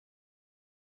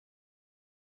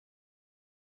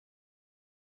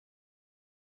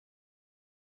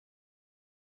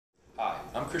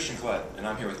I'm Christian Collette, and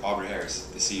I'm here with Aubrey Harris,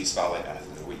 the CU Spotlight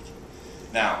Athlete of the Week.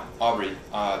 Now, Aubrey,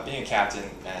 being a captain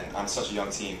and on such a young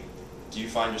team, do you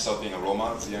find yourself being a role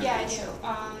model for the young kids? Yeah,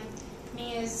 I do.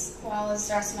 Me as well as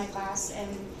the rest of my class and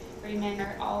Freeman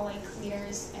are all like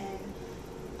leaders, and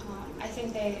I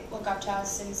think they look up to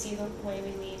us and see the way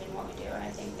we lead and what we do, and I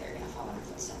think they're going to follow in our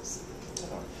footsteps.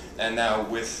 And now,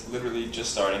 with literally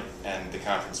just starting and the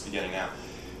conference beginning now,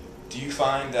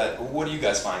 what do you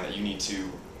guys find that you need to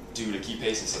do to keep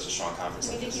pace in such a strong conference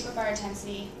We like need to this? keep up our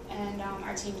intensity and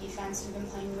our team defense. We've been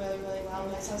playing really, really well,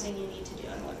 and that's something you need to do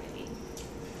in Liberty League.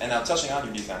 And now, touching on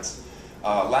your defense,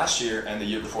 last year and the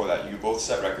year before that, you both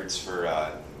set records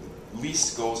for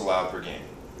least goals allowed per game.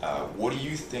 What do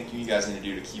you think you guys need to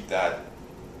do to keep that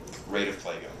rate of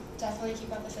play going? Definitely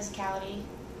keep up the physicality.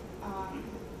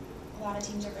 A lot of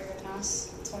teams are bigger than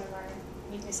us. It's one of our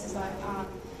weaknesses, but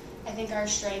I think our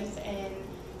strength and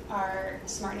our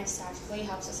smartness tactically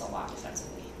helps us a lot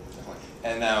defensively. Definitely.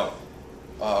 And now,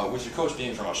 with your coach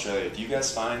being from Australia, do you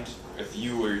guys find, if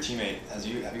you or your teammate, have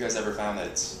you guys ever found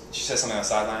that she says something on the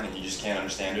sideline and you just can't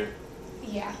understand her?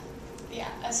 Yeah,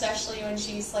 especially when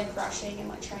she's like rushing and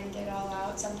like trying to get it all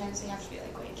out. Sometimes we have to be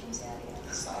like, wait, can you say that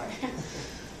again? Sorry.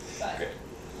 But Great.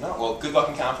 No, well, good luck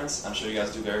in conference. I'm sure you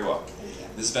guys do very well. thank you.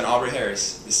 This has been Aubrey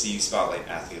Harris, the CU Spotlight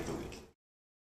Athlete of the Week.